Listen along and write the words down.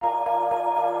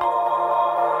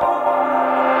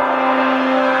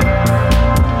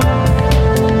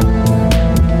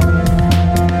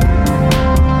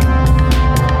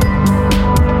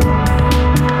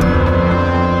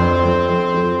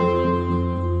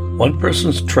One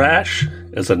person's trash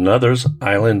is another's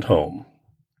island home.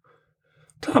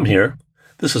 Tom here.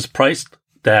 This is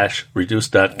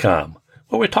price-reduced.com,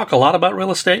 where we talk a lot about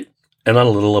real estate and a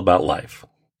little about life.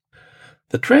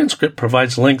 The transcript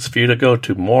provides links for you to go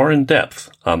to more in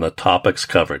depth on the topics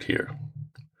covered here.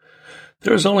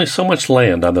 There is only so much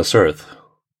land on this earth,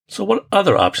 so what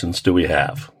other options do we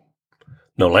have?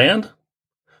 No land?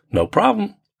 No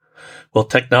problem. Will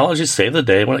technology save the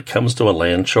day when it comes to a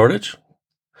land shortage?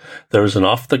 There is an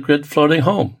off-the-grid floating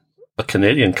home a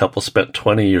Canadian couple spent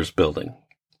 20 years building.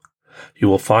 You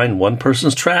will find one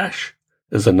person's trash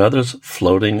is another's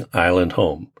floating island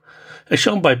home, as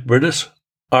shown by British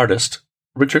artist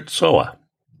Richard Sowa.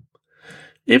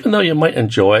 Even though you might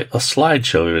enjoy a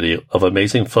slideshow video of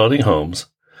amazing floating homes,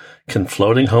 can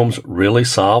floating homes really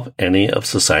solve any of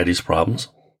society's problems?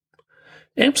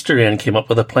 Amsterdam came up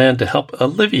with a plan to help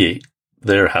alleviate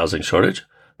their housing shortage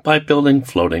by building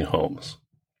floating homes.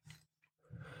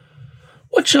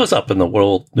 What shows up in the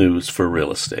world news for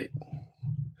real estate?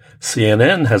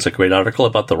 CNN has a great article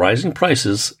about the rising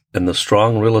prices and the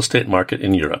strong real estate market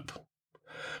in Europe.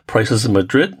 Prices in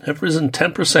Madrid have risen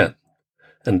 10%,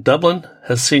 and Dublin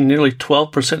has seen nearly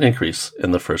 12% increase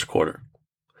in the first quarter.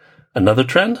 Another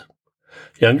trend?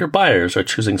 Younger buyers are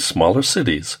choosing smaller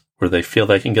cities where they feel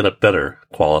they can get a better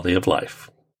quality of life.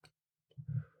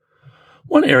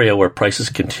 One area where prices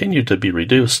continue to be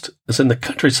reduced is in the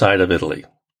countryside of Italy.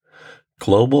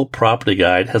 Global Property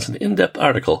Guide has an in-depth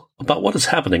article about what is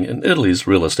happening in Italy's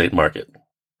real estate market.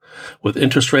 With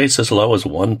interest rates as low as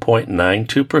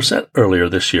 1.92% earlier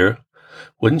this year,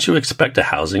 wouldn't you expect a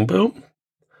housing boom?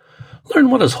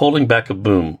 Learn what is holding back a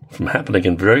boom from happening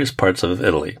in various parts of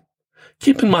Italy.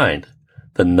 Keep in mind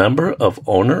the number of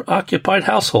owner-occupied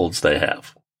households they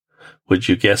have. Would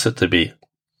you guess it to be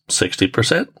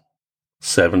 60%?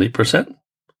 70%?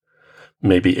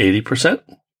 Maybe 80%?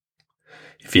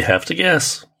 If you have to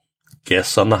guess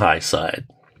on the high side.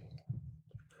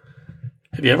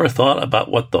 Have you ever thought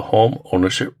about what the home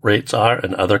ownership rates are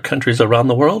in other countries around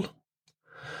the world?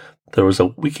 There was a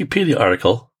Wikipedia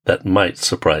article that might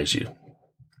surprise you.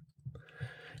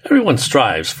 Everyone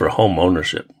strives for home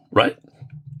ownership, right?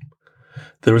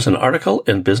 There was an article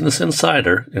in Business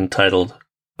Insider entitled,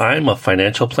 "I'm a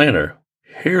Financial Planner.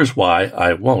 Here's Why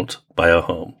I Won't Buy a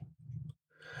Home."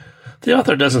 The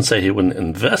author doesn't say he wouldn't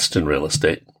invest in real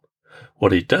estate.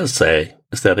 What he does say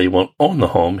is that he won't own the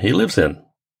home he lives in.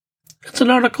 It's an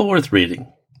article worth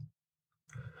reading.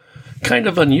 Kind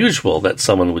of unusual that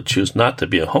someone would choose not to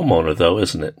be a homeowner, though,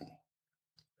 isn't it?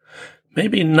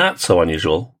 Maybe not so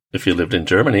unusual if you lived in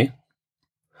Germany.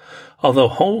 Although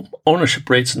home ownership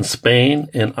rates in Spain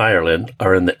and Ireland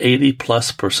are in the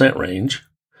 80+% range,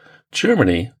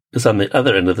 Germany is on the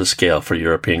other end of the scale for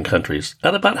European countries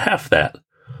at about half that,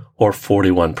 or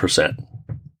 41%.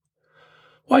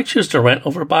 Why choose to rent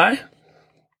over buy?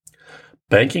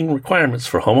 Banking requirements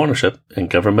for homeownership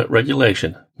and government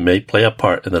regulation may play a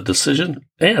part in the decision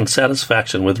and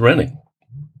satisfaction with renting.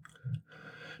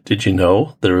 Did you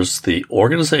know there is the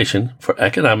Organization for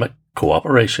Economic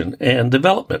Cooperation and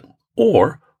Development,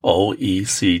 or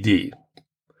OECD?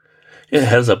 It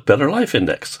has a Better Life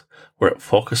Index, where it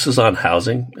focuses on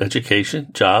housing,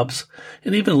 education, jobs,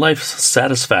 and even life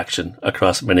satisfaction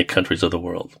across many countries of the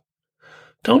world.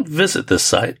 Don't visit this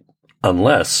site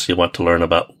unless you want to learn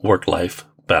about work-life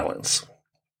balance.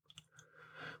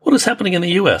 What is happening in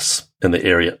the U.S. in the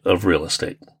area of real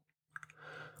estate?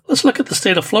 Let's look at the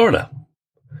state of Florida.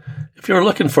 If you're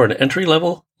looking for an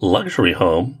entry-level luxury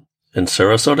home in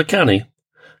Sarasota County,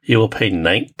 you will pay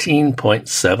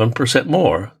 19.7%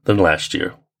 more than last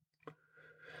year.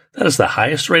 That is the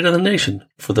highest rate in the nation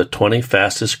for the 20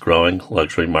 fastest growing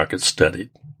luxury markets studied.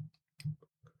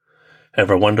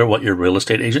 Ever wonder what your real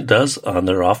estate agent does on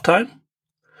their off time?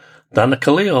 Donna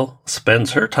Khalil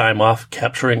spends her time off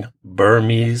capturing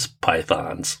Burmese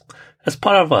pythons as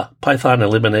part of a python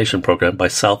elimination program by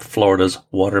South Florida's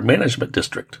Water Management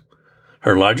District.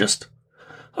 Her largest?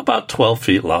 About 12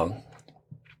 feet long.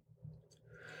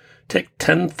 Take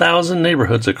 10,000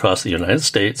 neighborhoods across the United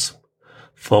States.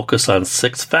 Focus on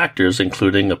 6 factors,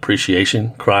 including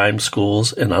appreciation, crime,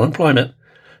 schools, and unemployment.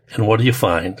 And what do you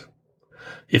find?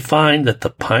 You find that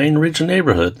the Pine Ridge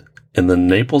neighborhood in the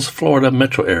Naples, Florida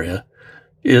metro area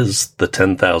is the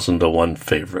 10,000 to 1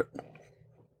 favorite.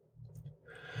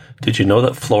 Did you know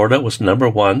that Florida was number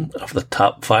 1 of the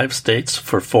top 5 states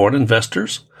for foreign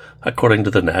investors, according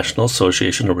to the National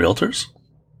Association of Realtors?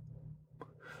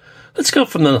 Let's go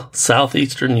from the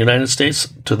southeastern United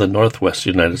States to the northwest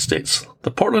United States,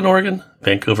 the Portland, Oregon,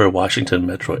 Vancouver, Washington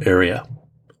metro area.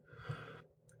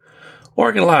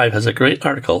 Oregon Live has a great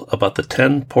article about the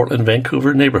 10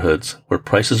 Portland-Vancouver neighborhoods where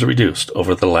prices reduced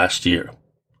over the last year.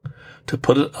 To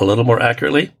put it a little more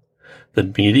accurately,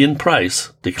 the median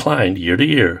price declined year to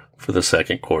year for the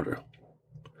second quarter.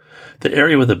 The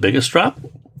area with the biggest drop?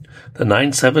 The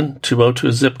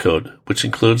 97202 zip code, which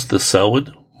includes the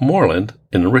Selwood, Moreland,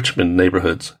 and Richmond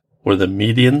neighborhoods, where the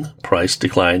median price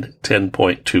declined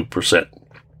 10.2%.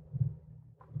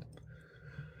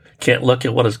 Can't look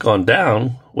at what has gone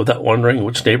down without wondering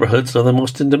which neighborhoods are the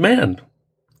most in demand.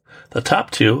 The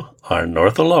top two are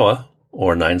North Aloha,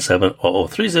 or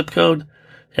 97003 zip code,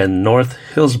 and North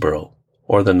Hillsborough,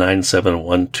 or the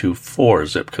 97124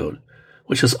 zip code,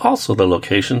 which is also the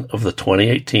location of the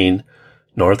 2018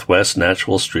 Northwest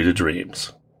Natural Street of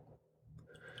Dreams.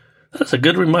 That is a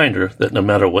good reminder that no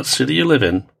matter what city you live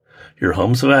in, your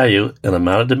home's value and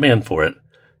amount of demand for it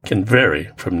can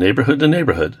vary from neighborhood to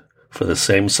neighborhood for the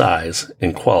same size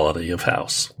and quality of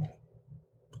house.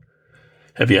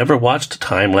 Have you ever watched a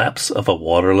time lapse of a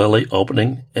water lily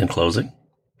opening and closing?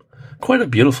 Quite a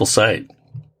beautiful sight.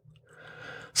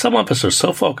 Some of us are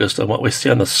so focused on what we see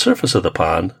on the surface of the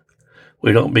pond,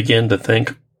 we don't begin to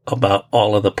think about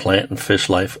all of the plant and fish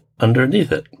life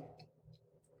underneath it.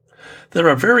 There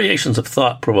are variations of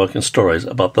thought-provoking stories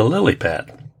about the lily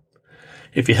pad.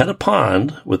 If you had a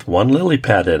pond with one lily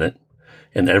pad in it,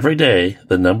 and every day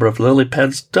the number of lily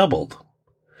pads doubled,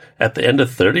 at the end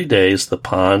of 30 days the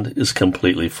pond is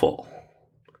completely full.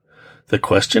 The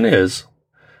question is,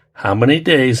 how many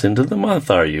days into the month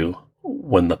are you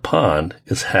when the pond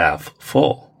is half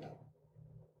full?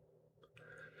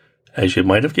 As you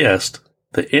might have guessed,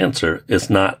 the answer is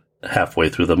not halfway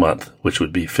through the month, which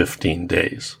would be 15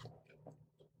 days.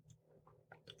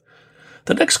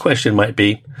 The next question might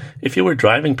be, if you were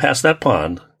driving past that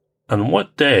pond, on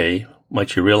what day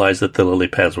might you realize that the lily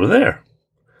pads were there?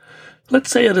 Let's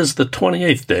say it is the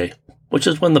 28th day, which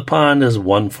is when the pond is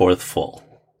 1/4 full.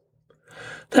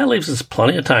 That leaves us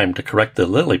plenty of time to correct the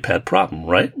lily pad problem,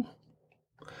 right?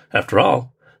 After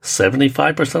all,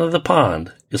 75% of the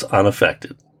pond is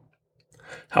unaffected.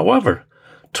 However,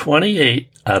 28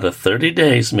 out of 30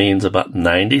 days means about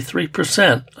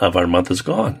 93% of our month is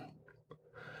gone.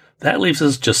 That leaves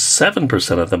us just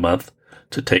 7% of the month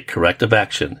to take corrective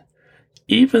action,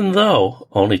 even though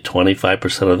only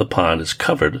 25% of the pond is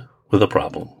covered with a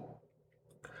problem.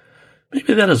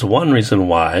 Maybe that is one reason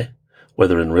why,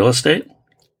 whether in real estate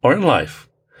or in life,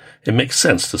 it makes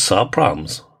sense to solve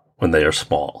problems when they are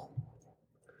small.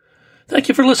 Thank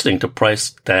you for listening to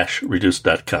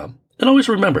Price-Reduce.com. And always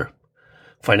remember,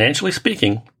 financially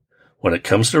speaking, when it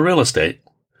comes to real estate,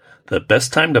 the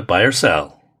best time to buy or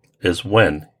sell is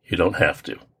when you don't have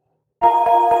to.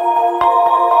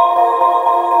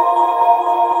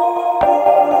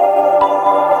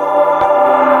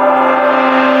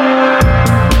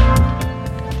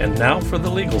 And now for the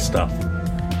legal stuff.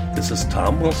 This is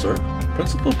Tom Wilser,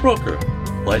 Principal Broker,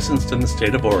 licensed in the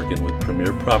state of Oregon with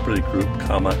Premier Property Group,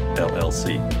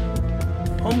 LLC.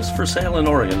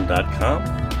 HomesForSaleInOregon.com,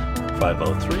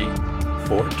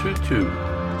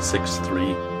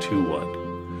 503-422-6321.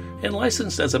 And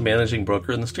licensed as a managing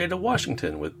broker in the state of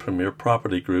Washington with Premier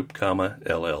Property Group,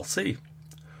 LLC.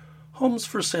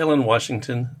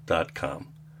 HomesForSaleInWashington.com,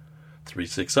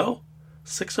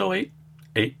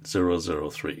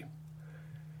 360-608-8003.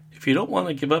 If you don't want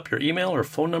to give up your email or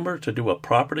phone number to do a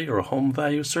property or a home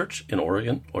value search in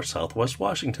Oregon or Southwest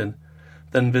Washington,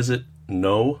 then visit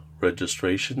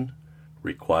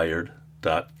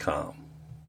noregistrationrequired.com.